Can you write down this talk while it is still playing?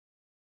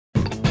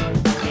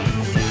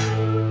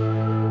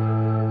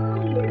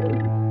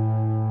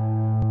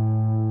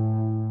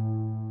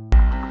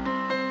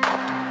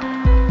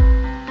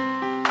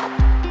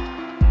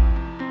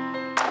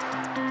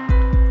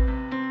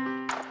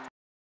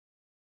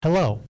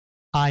Hello,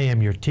 I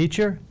am your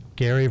teacher,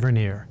 Gary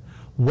Vernier.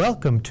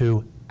 Welcome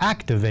to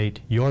Activate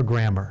Your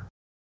Grammar.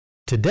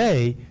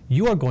 Today,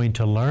 you are going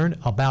to learn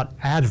about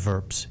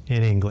adverbs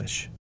in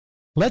English.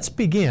 Let's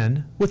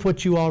begin with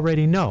what you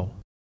already know,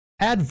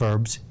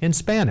 adverbs in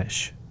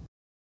Spanish.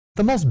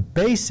 The most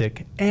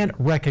basic and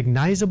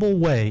recognizable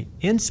way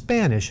in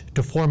Spanish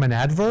to form an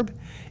adverb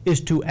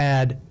is to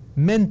add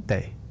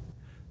mente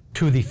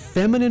to the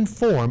feminine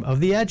form of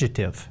the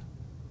adjective.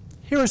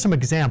 Here are some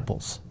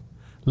examples.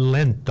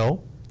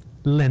 Lento,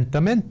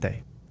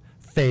 lentamente.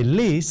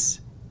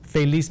 Feliz,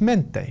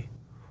 felizmente.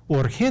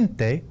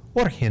 Urgente,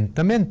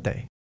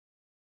 urgentemente.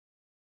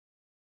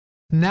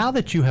 Now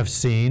that you have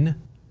seen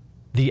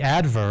the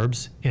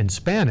adverbs in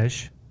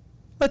Spanish,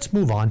 let's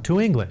move on to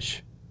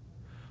English.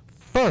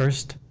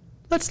 First,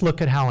 let's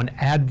look at how an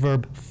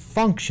adverb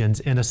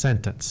functions in a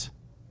sentence.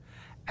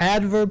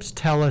 Adverbs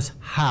tell us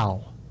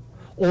how,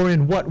 or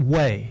in what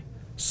way,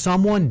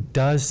 someone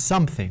does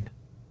something.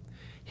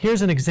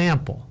 Here's an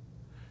example.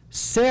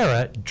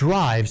 Sarah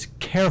drives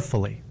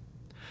carefully.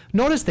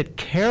 Notice that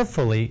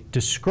carefully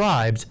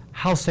describes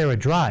how Sarah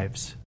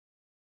drives.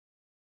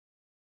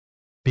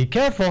 Be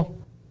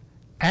careful.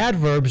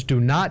 Adverbs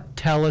do not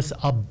tell us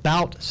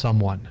about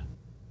someone.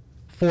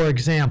 For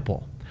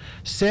example,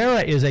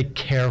 Sarah is a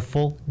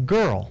careful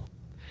girl.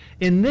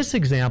 In this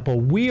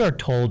example, we are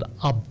told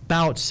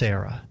about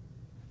Sarah.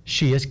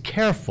 She is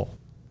careful.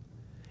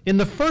 In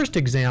the first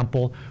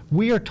example,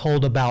 we are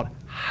told about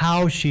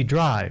how she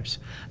drives,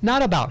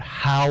 not about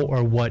how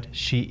or what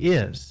she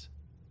is.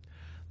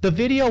 The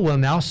video will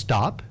now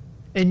stop,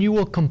 and you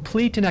will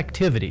complete an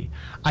activity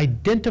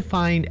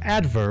identifying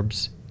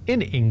adverbs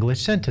in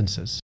English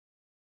sentences.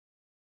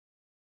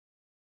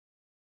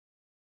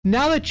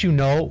 Now that you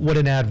know what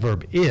an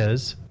adverb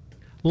is,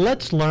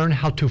 let's learn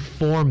how to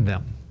form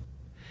them.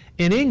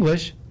 In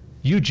English,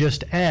 you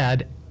just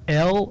add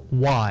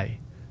ly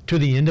to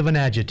the end of an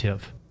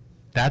adjective.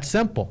 That's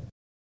simple.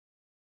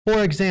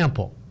 For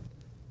example,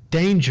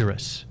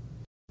 dangerous,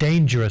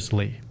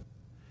 dangerously.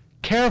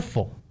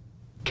 Careful,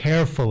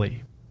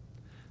 carefully.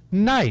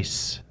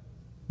 Nice,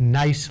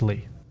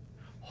 nicely.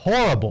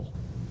 Horrible,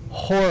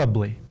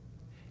 horribly.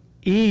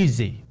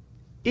 Easy,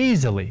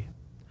 easily.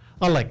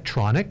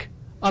 Electronic,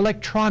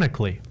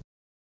 electronically.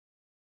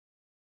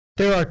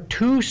 There are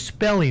two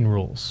spelling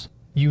rules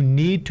you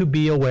need to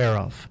be aware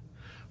of.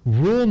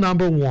 Rule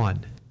number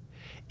 1.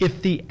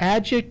 If the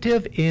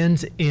adjective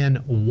ends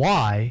in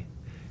y,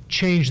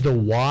 change the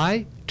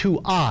y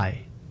to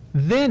I,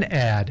 then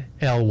add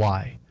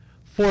ly.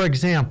 For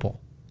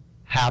example,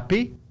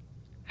 happy,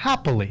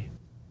 happily.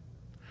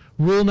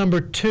 Rule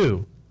number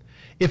 2.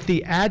 If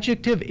the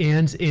adjective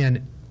ends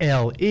in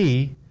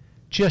le,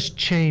 just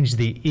change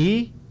the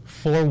e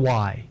for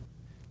y.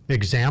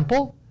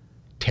 Example,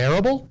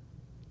 terrible,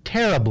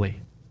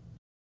 terribly.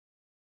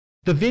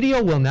 The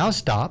video will now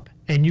stop,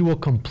 and you will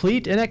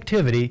complete an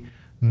activity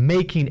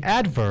making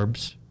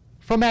adverbs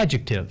from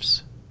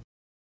adjectives.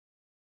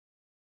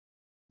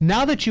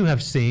 Now that you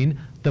have seen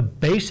the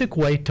basic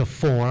way to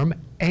form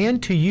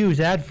and to use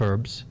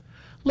adverbs,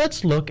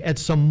 let's look at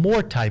some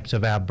more types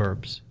of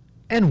adverbs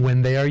and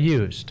when they are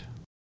used.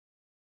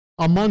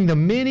 Among the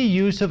many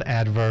use of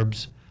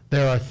adverbs,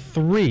 there are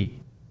 3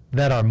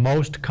 that are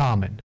most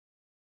common.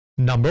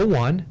 Number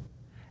 1,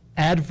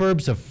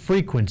 adverbs of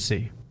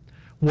frequency.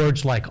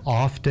 Words like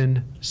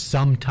often,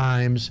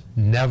 sometimes,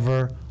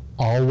 never,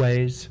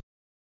 always.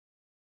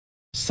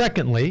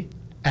 Secondly,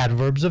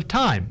 adverbs of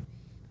time.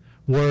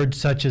 Words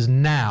such as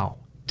now,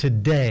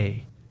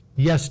 today,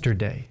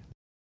 yesterday.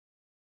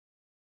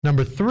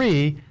 Number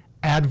 3,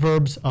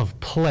 adverbs of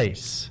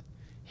place.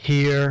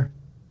 Here,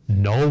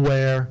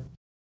 nowhere.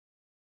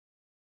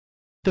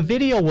 The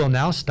video will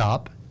now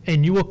stop,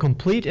 and you will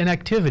complete an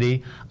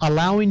activity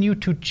allowing you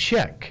to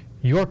check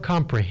your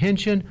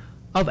comprehension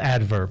of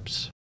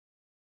adverbs.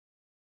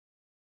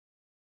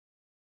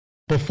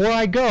 Before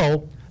I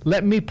go,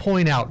 let me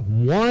point out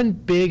one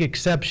big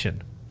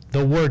exception,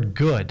 the word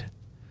good.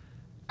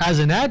 As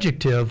an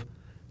adjective,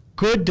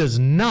 good does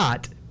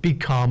not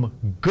become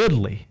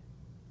goodly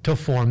to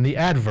form the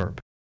adverb.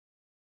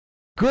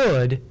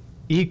 Good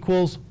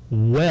equals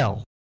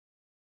well.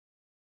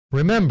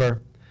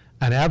 Remember,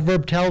 an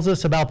adverb tells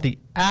us about the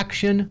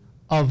action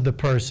of the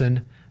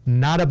person,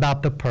 not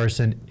about the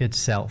person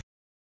itself.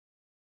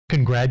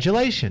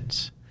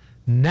 Congratulations!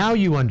 Now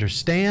you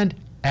understand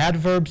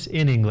adverbs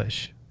in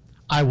English.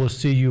 I will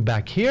see you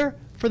back here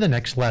for the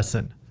next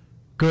lesson.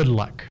 Good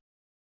luck.